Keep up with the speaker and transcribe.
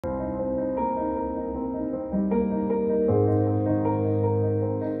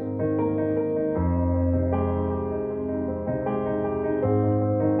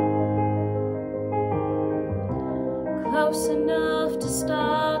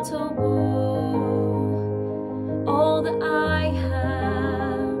at a war. All that I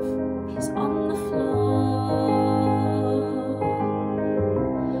have is on the floor.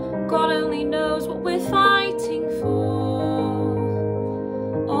 God only knows what we're fighting for.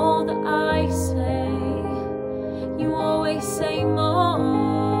 All that I say, you always say more.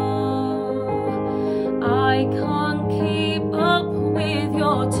 I can't keep up with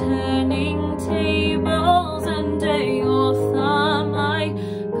your turning tables under your thumb. I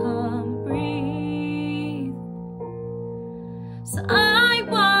can't breathe, so I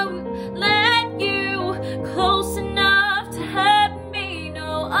won't let you close enough to hurt me.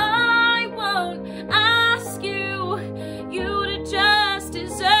 No, I won't ask you to just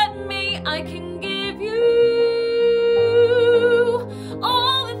desert me. I can give you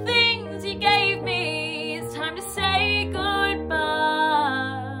all the things you gave me. It's time to say goodbye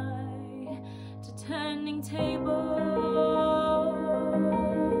to turning tables.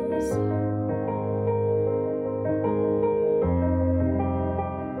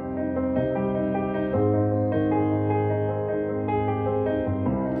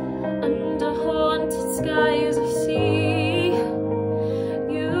 Under haunted skies I see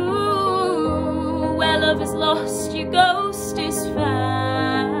you. Where love is lost, your ghost is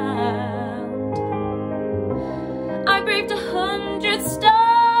found. I braved 100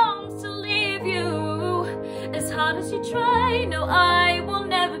 storms to leave you. As hard as you try, no, I will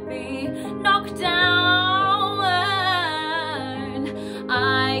never be knocked down.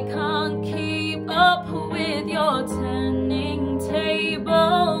 I can't keep up with your turning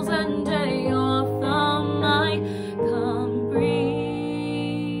tables under your thumb. I can't breathe,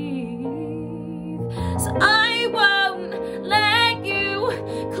 so I won't let you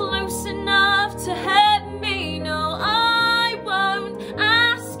close enough to hurt me. No, I won't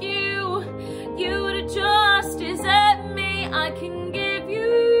ask you to just desert me. I can give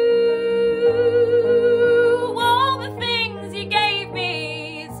you all the things you gave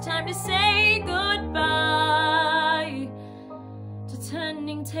me. It's time to say goodbye to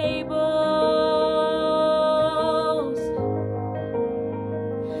turning tables,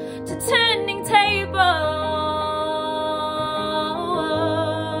 to turning tables.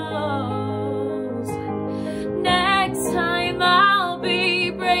 Next time I'll be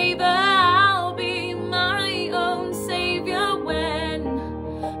braver, I'll be my own savior when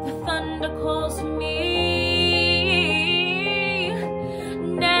the thunder calls for me.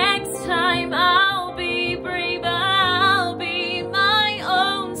 Next time I'll be braver, I'll be my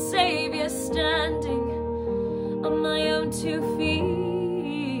own savior, standing on my own 2 feet.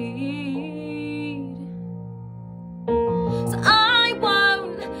 So I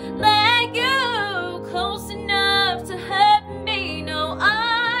won't let you close enough to hurt me. No,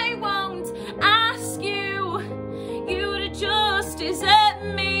 I won't ask you to just desert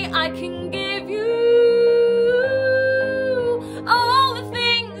me. I can give you all the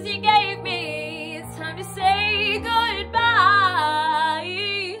things you gave me. It's time to say goodbye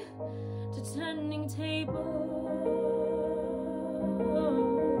to turning tables,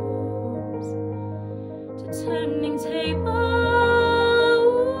 to turning tables.